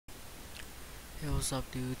Hey, what's up,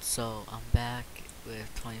 dude? So, I'm back with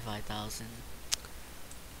 25,000.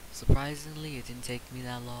 Surprisingly, it didn't take me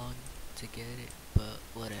that long to get it, but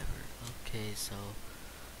whatever. Okay, so,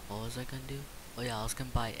 what was I gonna do? Oh yeah, I was gonna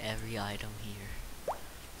buy every item here.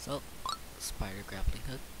 So, spider grappling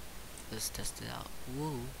hook. Let's test it out.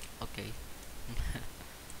 Woo! Okay.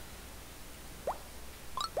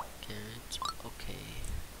 Carriage. Okay.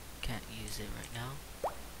 Can't use it right now.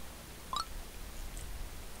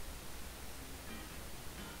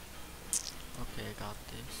 Okay, I got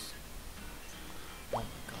this. Oh my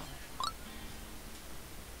god.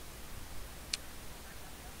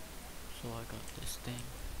 So, I got this thing.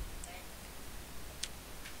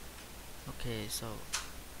 Okay, so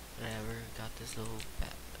whatever, got this little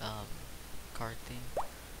card thing.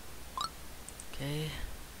 Okay,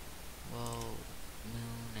 well,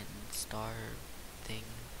 moon and star thing,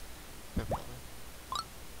 propeller,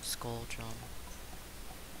 skull drum.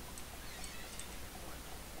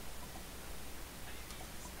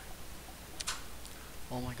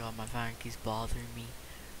 Oh my god, my phone keeps bothering me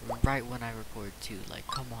right when I record too. Like,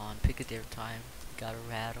 come on, pick a different time. You gotta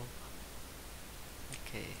rattle.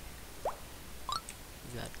 Okay,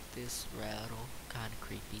 we got this rattle, kind of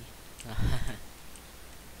creepy.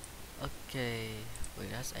 Okay,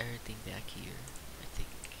 wait, that's everything back here, I think.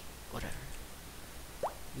 Whatever.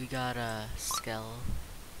 We got a skele-rex.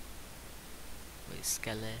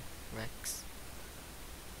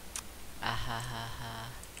 Ahahaha.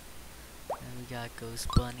 And we got Ghost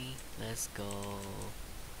Bunny. Let's go.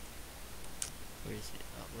 Where is it?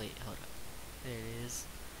 Oh, wait, hold up. There it is.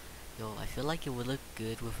 Yo, I feel like it would look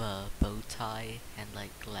good with a bow tie and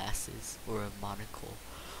like glasses or a monocle.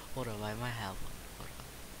 Hold up, I might have one. Hold up.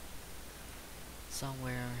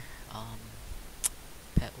 Somewhere,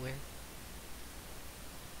 pet wear.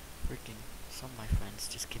 Freaking, some of my friends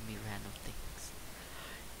just give me random things.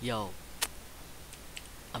 Yo,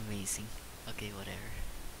 amazing. Okay, whatever.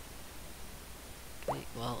 Okay,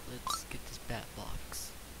 well, let's get this bat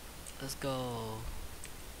box. Let's go.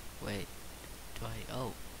 Wait, do I?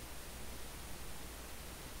 Oh.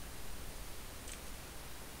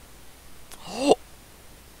 Oh!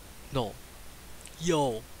 No.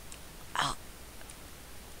 Yo. Ah.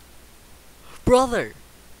 Brother!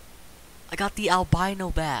 I got the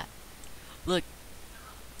albino bat. Look.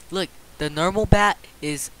 Look. The normal bat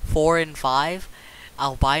is 4 and 5.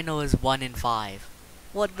 Albino is 1 and 5.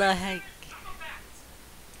 What the heck?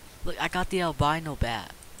 Look, I got the albino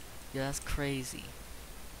bat. Yeah, that's crazy.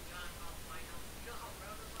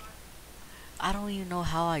 I don't even know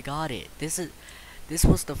how I got it. This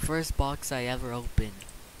was the first box I ever opened.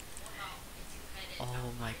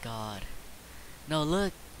 Oh my god. No,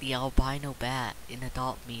 look, the albino bat in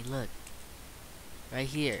Adopt Me, look. Right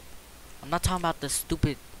here. I'm not talking about the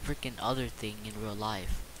stupid freaking other thing in real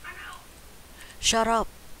life. Shut up!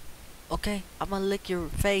 Okay, I'm gonna lick your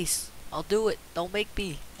face. I'll do it. Don't make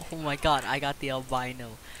me. Oh my god, I got the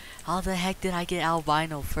albino. How the heck did I get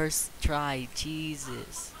albino first try?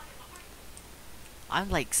 Jesus. I'm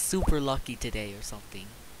like super lucky today or something.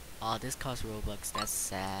 Oh, this costs Robux. That's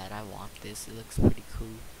sad. I want this. It looks pretty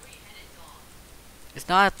cool. It's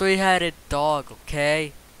not a three-headed dog,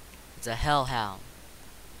 okay? It's a hellhound.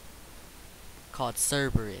 Called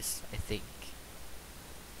Cerberus, I think.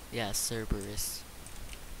 Yeah, Cerberus.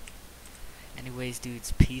 Anyways,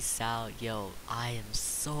 dudes, peace out. Yo, I am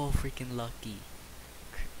so freaking lucky.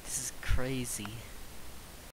 This is crazy.